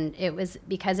bringing in, and it was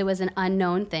because it was an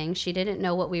unknown thing. She didn't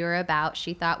know what we were about.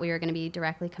 She thought we were going to be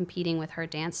directly competing with her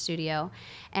dance studio,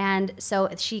 and so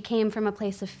she came from a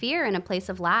place of fear and a place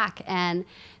of lack, and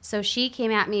so she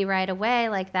came at me right away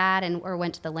like that, or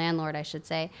went to the landlord, I should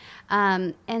say,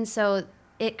 and so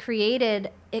it created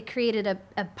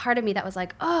a part of me that was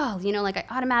like, oh, like I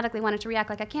automatically wanted to react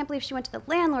like, I can't believe she went to the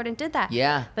landlord and did that.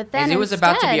 Yeah. But then it was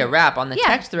about to be a wrap on the Yeah.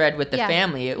 text thread with the Yeah.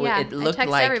 family. It Yeah. looked I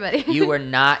text like everybody. you were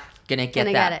not going to get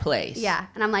Gonna that get it. place. Yeah.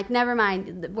 And I'm like, never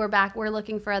mind. We're back. We're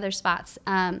looking for other spots.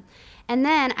 And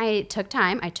then I took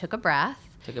time. I took a breath.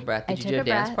 Took a breath. Did you took do a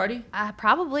dance breath. party?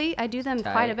 Probably. I do them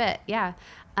Tight. quite a bit. Yeah.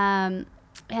 And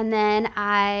then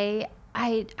I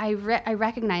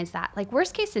recognize that, like,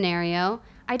 worst case scenario,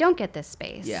 I don't get this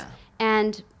space. Yeah.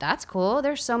 And that's cool.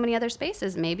 There's so many other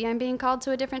spaces. Maybe I'm being called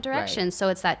to a different direction. Right. So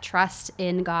it's that trust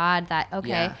in God that, okay,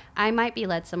 Yeah. I might be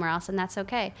led somewhere else, and that's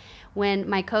okay. When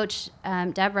my coach,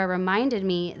 Deborah, reminded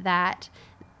me that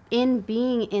in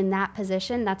being in that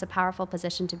position, that's a powerful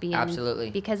position to be in.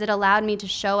 Absolutely. Because it allowed me to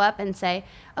show up and say,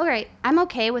 all right, I'm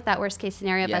okay with that worst case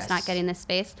scenario of us Yes. not getting this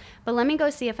space, but let me go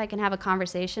see if I can have a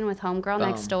conversation with homegirl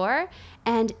next door.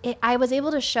 And I was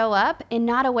able to show up in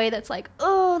not a way that's like,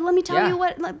 oh, let me tell Yeah. you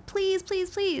what, please.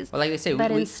 Well, like they say,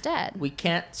 But we instead, we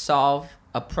can't solve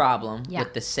a problem Yeah.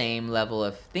 with the same level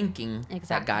of thinking that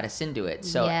Exactly. got us into it.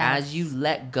 So Yes. as you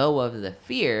let go of the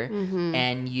fear Mm-hmm.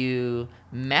 and you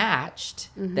matched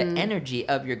the energy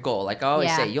of your goal, like I always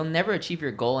Yeah. say, you'll never achieve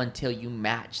your goal until you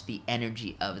match the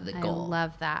energy of the I goal.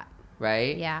 love that.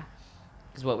 Right? Yeah.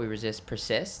 Because what we resist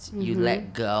persists. You Mm-hmm.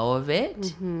 let go of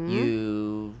it.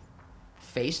 You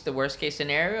face the worst case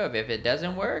scenario of if it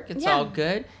doesn't work, it's Yeah. all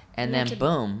good. And You then have to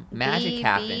boom, magic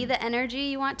happened. Be the energy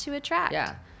you want to attract.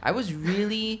 Yeah. I was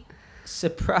really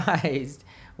surprised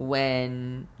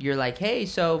when you're like, hey,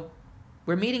 so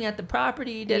we're meeting at the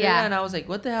property. Da, da, da. Yeah. And I was like,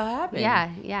 what the hell happened? Yeah.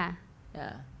 Yeah.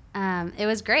 It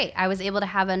was great. I was able to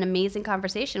have an amazing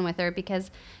conversation with her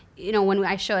because, when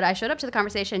I showed up to the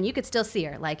conversation, you could still see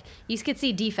her. Like, you could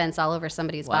see defense all over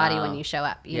somebody's body Wow. when you show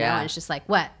up, you know, Yeah. and it's just like,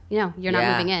 what? You're not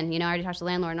Yeah. moving in. I already talked to the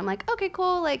landlord, and I'm like, okay,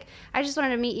 cool. Like, I just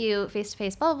wanted to meet you face to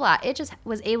face, blah, blah, blah. It just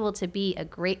was able to be a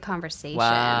great conversation.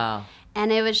 Wow.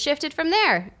 And it was shifted from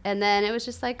there. And then it was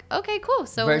just like, okay, cool.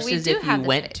 So we Versus do if have you this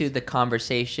went space. to the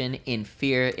conversation in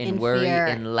fear, in In worry, fear.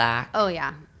 in lack. Oh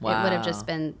yeah, it would have just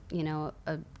Wow.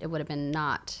 been, it would have been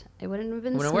not. It wouldn't have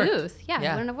been Wouldn't have smooth. worked. Yeah, Yeah.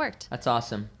 it wouldn't have worked. That's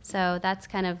awesome. So that's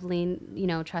kind of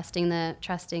trusting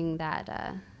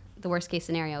that the worst case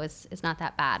scenario is not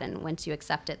that bad, and once you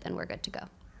accept it, then we're good to go.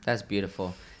 That's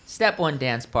beautiful. Step 1,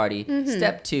 dance party.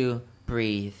 Step 2,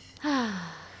 breathe.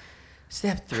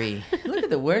 Step 3, look at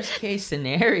the worst case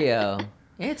scenario.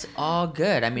 It's all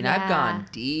good. I mean, I've Yeah. gone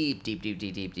deep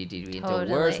into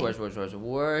Totally.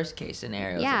 worst case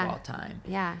scenarios Yeah. of all time.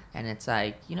 Yeah, And it's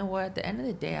like, you know what? At the end of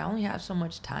the day, I only have so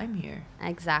much time here.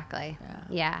 exactly. Yeah.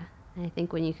 Yeah. And I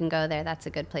think when you can go there, that's a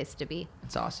good place to be.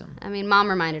 It's awesome. I mean, Mom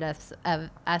reminded us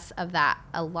of that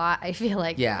a lot. I feel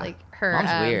like, Yeah. like her.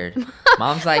 Mom's weird.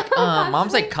 Mom's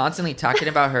like constantly talking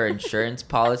about her insurance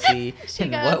policy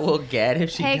and goes, what we'll get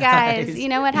if she Hey dies. guys, you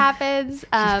know what happens?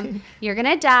 You're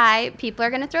gonna die. People are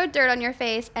gonna throw dirt on your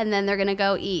face, and then they're gonna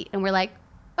go eat. And we're like,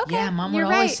 okay, Yeah, Mom would you're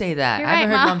always right. say that. You're I haven't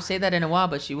right, heard Mom. Mom say that in a while,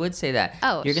 but she would say that.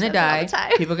 Oh, You're she gonna says it all die. the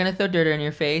time. People are gonna throw dirt on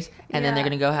your face, and then they're Yeah.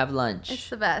 gonna go have lunch. It's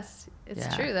the best. It's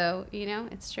Yeah. true though.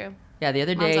 It's true. Yeah, the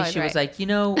other Mom's day always she was right.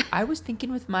 like, I was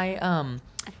thinking with my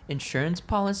insurance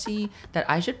policy that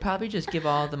I should probably just give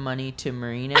all the money to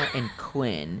Marina and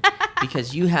Quinn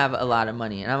because you have a lot of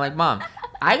money. And I'm like, Mom,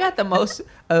 I got the most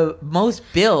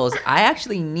bills. I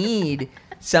actually need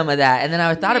some of that. And then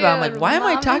I thought about it, I'm like, why am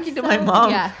I Mom talking is to my so- mom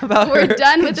Yeah. about We're her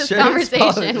done with this insurance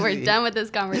conversation. policy? We're done with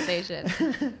this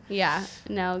conversation. Yeah.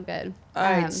 No, good. All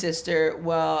right, sister.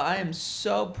 Well, I am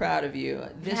so proud of you.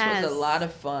 This was Yes. a lot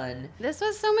of fun. This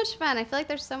was so much fun. I feel like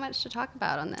there's so much to talk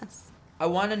about on this. I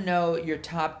want to know your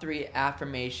top 3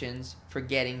 affirmations for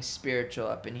getting spiritual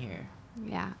up in here.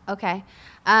 Yeah. Okay.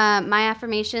 My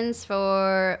affirmations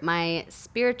for my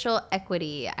spiritual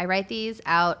equity. I write these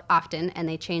out often, and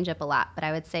they change up a lot. But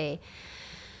I would say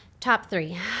top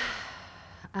 3.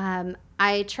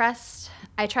 I trust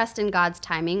in God's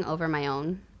timing over my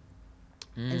own.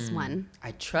 Is one.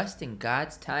 I trust in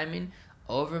God's timing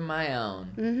over my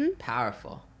own. Mm-hmm.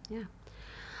 Powerful. Yeah.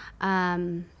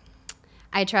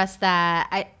 I trust that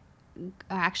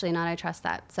I trust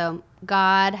that. So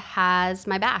God has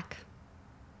my back.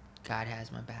 God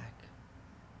has my back.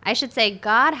 I should say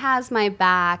God has my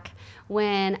back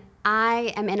when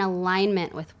I am in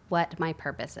alignment with what my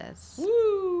purpose is.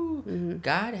 Woo!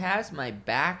 God has my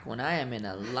back when I am in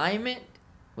alignment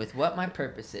with what my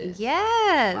purpose is.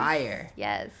 Yes. Fire.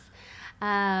 Yes.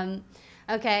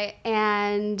 Okay,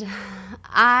 and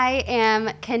I am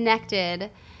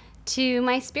connected to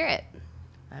my spirit.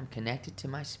 I'm connected to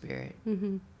my spirit.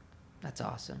 Mm-hmm. That's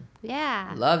awesome.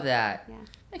 Yeah. Love that. Yeah.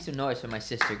 Make some noise for my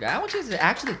sister, guy. I want you to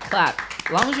actually clap.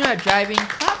 As long as you're not driving,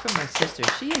 clap for my sister.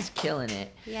 She is killing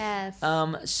it. Yes.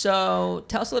 So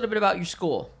tell us a little bit about your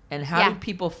school and how do Yeah.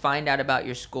 people find out about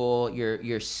your school,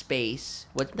 your space?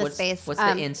 What's space. What's the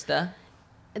Insta?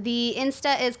 The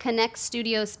Insta is Connect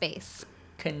Studio Space.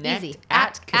 Connect Easy.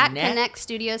 at Connect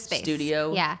Studio Space.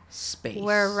 Studio Yeah. Space.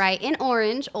 We're right in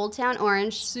Orange, Old Town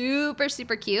Orange. Super,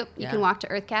 super cute. You Yeah. can walk to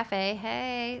Earth Cafe.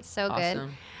 Hey, so good.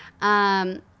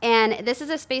 Awesome. And this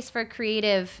is a space for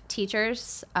creative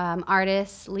teachers,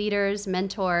 artists, leaders,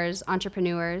 mentors,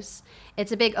 entrepreneurs.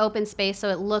 It's a big open space, so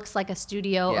it looks like a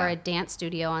studio Yeah. or a dance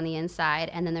studio on the inside.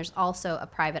 And then there's also a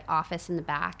private office in the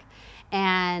back.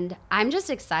 And I'm just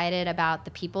excited about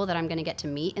the people that I'm going to get to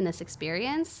meet in this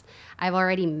experience. I've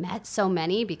already met so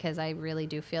many because I really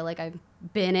do feel like I've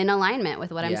been in alignment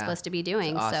with what I'm Yeah. supposed to be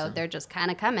doing. It's So awesome. they're just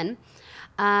kind of coming.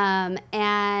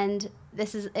 And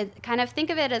this is kind of think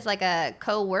of it as like a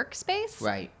co-work space,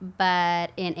 Right.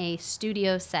 but in a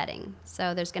studio setting.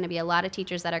 So there's going to be a lot of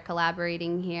teachers that are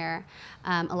collaborating here,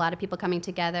 a lot of people coming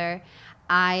together.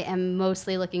 I am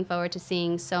mostly looking forward to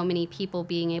seeing so many people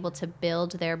being able to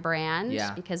build their brand,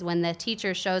 Yeah. because when the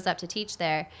teacher shows up to teach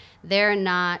there, they're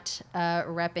not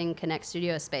repping Connect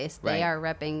Studio Space. They Right. are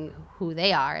repping who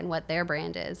they are and what their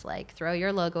brand is. Like, throw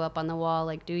your logo up on the wall,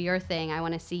 like, do your thing. I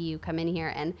want to see you come in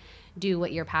here and do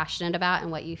what you're passionate about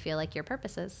and what you feel like your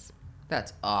purpose is.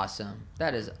 That's awesome.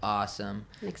 That is awesome.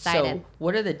 I'm excited. So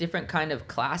what are the different kind of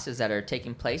classes that are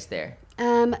taking place there?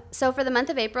 So for the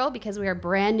month of April, because we are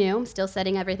brand new, I'm still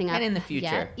setting everything up. And in the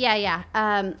future.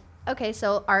 Yeah. Okay,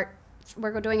 so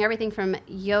we're doing everything from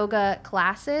yoga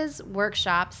classes,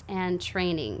 workshops, and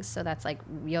trainings. So that's like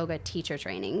yoga teacher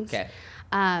trainings. Okay.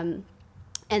 And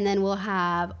then we'll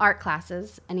have art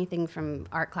classes, anything from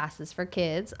art classes for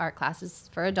kids, art classes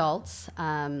for adults.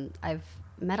 I've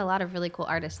met a lot of really cool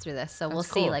artists through this, so we'll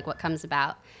That's see cool. like what comes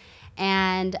about.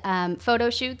 And photo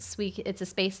shoots, it's a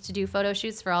space to do photo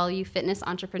shoots for all you fitness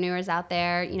entrepreneurs out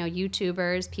there,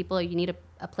 YouTubers, people. You need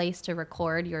a place to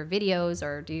record your videos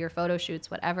or do your photo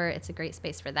shoots, whatever. It's a great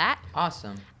space for that.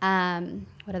 Awesome.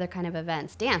 What other kind of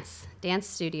events? Dance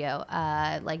studio,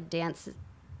 like dance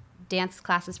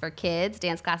classes for kids,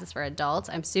 dance classes for adults.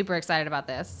 I'm super excited about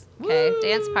this. Okay, Woo!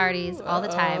 dance parties all the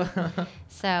time.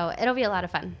 So it'll be a lot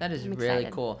of fun. That is I'm really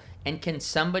excited. cool. And can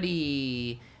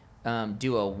somebody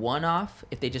do a one-off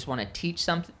if they just want to teach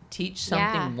something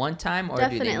Yeah, one time, or do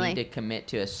they definitely. need to commit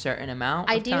to a certain amount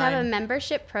I of do time? have a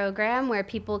membership program where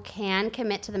people can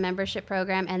commit to the membership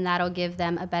program, and that'll give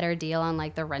them a better deal on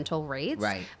like the rental rates.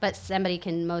 Right. But somebody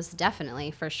can most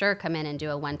definitely, for sure, come in and do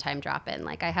a one-time drop-in.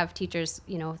 Like I have teachers,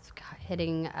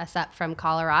 hitting us up from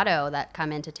Colorado that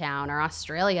come into town, or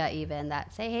Australia even,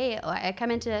 that say, hey, I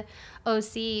come into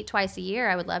OC twice a year.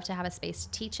 I would love to have a space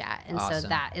to teach at. And so Awesome.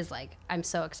 that is like, I'm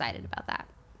so excited about that,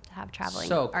 to have traveling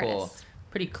So cool. artists.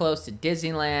 Pretty close to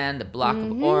Disneyland, the block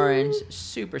of Orange,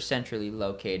 super centrally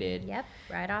located. Yep,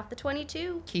 right off the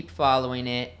 22. Keep following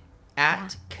it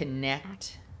at Yeah.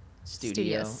 Connect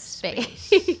Studio Space.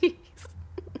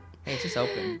 Hey, it just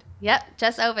opened. Yep,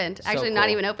 just opened. So Actually, not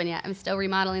cool. even open yet. I'm still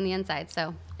remodeling the inside.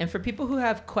 So And for people who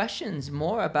have questions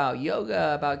more about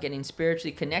yoga, about getting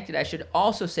spiritually connected, I should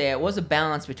also say it was a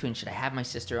balance between should I have my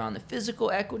sister on the physical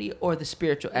equity or the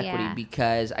spiritual equity, Yeah.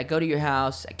 because I go to your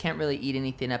house, I can't really eat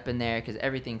anything up in there because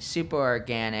everything's super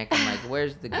organic. I'm like,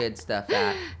 where's the good stuff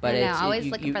at? But I know, it's always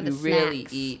you, looking you, for the you really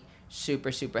snacks. eat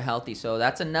super, super healthy. So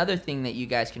that's another thing that you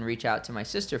guys can reach out to my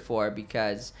sister for,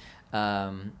 because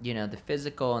the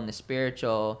physical and the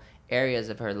spiritual areas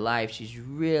of her life, she's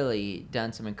really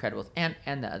done some incredible and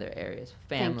the other areas,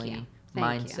 family, you.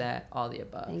 Thank you. mindset, all the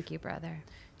above. thank you, brother.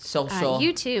 Social,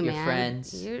 You too, your man.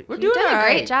 friends. You're We're doing doing a all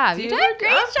great right, job. dude. You did a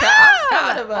great I'm job.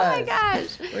 proud of Oh my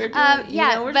us. gosh. We're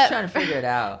doing, we're just but trying to figure it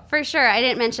out. For sure. I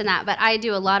didn't mention that, but I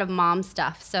do a lot of mom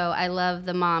stuff. So I love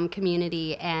the mom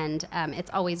community, and it's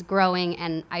always growing.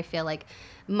 And I feel like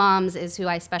moms is who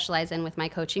I specialize in with my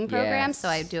coaching program. Yes. So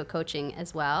I do a coaching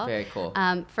as well. Very cool.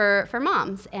 For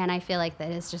moms. And I feel like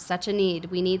that is just such a need.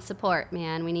 We need support,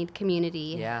 man. We need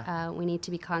community. Yeah. We need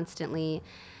to be constantly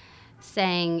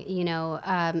saying,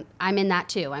 I'm in that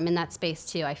too. I'm in that space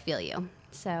too. I feel you.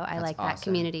 So I That's like that awesome.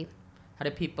 community. How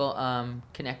do people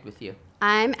connect with you?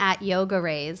 I'm at Yoga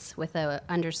Rays with a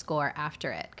underscore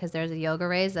after it, because there's a Yoga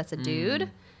Rays that's a dude.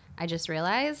 I just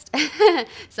realized.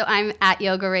 So I'm at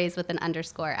Yoga Rays with an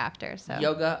underscore after. So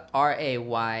Yoga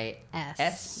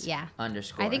RAYS Yeah.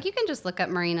 underscore. I think you can just look up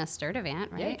Marina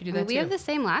Sturdivant, right? Yeah, you can do that We too. have the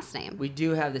same last name. We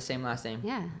do have the same last name.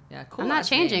 Yeah. Yeah, cool. I'm not last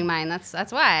changing name. mine. That's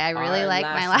why I really Our like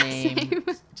my last name.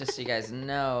 Just so you guys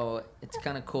know, it's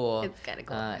kind of cool. It's kinda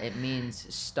cool. It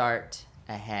means start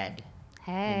ahead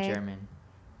Hey. in German.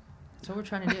 That's what we're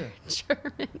trying to do.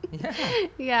 German.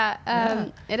 Yeah. Yeah,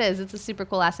 it is. It's a super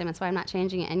cool last name. That's why I'm not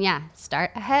changing it. And yeah,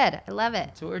 start ahead. I love it.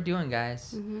 That's what we're doing,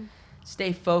 guys. Mm-hmm.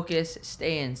 Stay focused.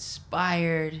 Stay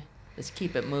inspired. Let's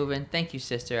keep it moving. Thank you,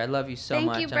 sister. I love you so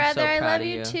much. Thank you, I'm so brother. I proud love of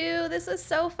you too. This was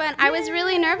so fun. I was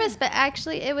really nervous, but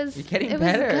actually it was You're getting it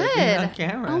better was at good. being on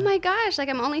camera. Oh my gosh, like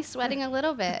I'm only sweating a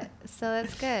little bit. So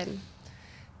that's good.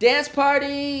 Dance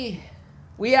party.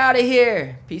 We out of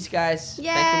here. Peace, guys.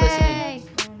 Yay!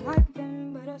 Thanks for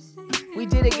listening. We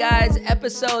did it, guys.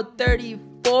 Episode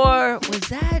 34. Was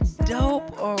that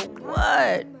dope or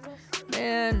what?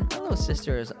 Man, my little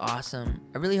sister is awesome.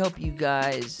 I really hope you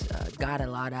guys got a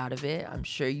lot out of it. I'm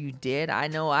sure you did. I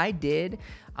know I did.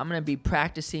 I'm going to be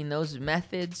practicing those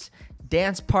methods.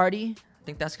 Dance party. I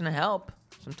think that's going to help.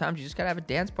 Sometimes you just got to have a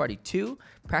dance party. 2,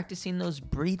 practicing those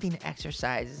breathing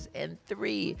exercises. And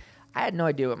 3, I had no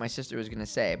idea what my sister was going to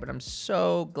say, but I'm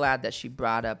so glad that she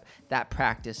brought up that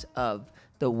practice of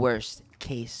the worst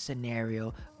case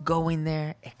scenario. Going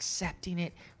there, accepting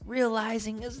it,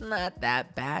 realizing it's not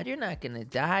that bad. You're not going to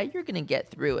die. You're going to get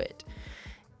through it.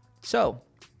 So,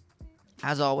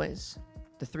 as always,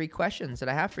 the 3 questions that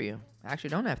I have for you. I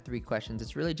actually don't have 3 questions.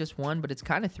 It's really just 1, but it's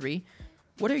kind of 3.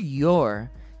 What are your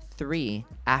 3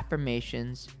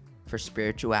 affirmations for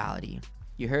spirituality?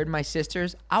 You heard my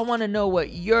sisters. I want to know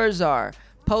what yours are.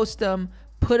 Post them,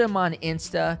 put them on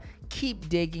Insta. Keep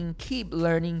digging, keep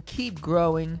learning, keep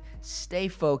growing. Stay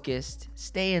focused,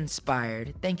 stay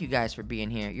inspired. Thank you guys for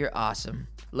being here. You're awesome.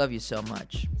 Love you so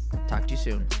much. Talk to you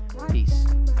soon. Peace.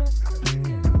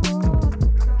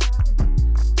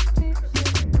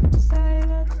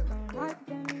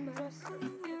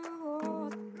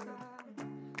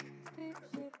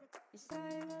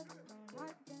 Silent.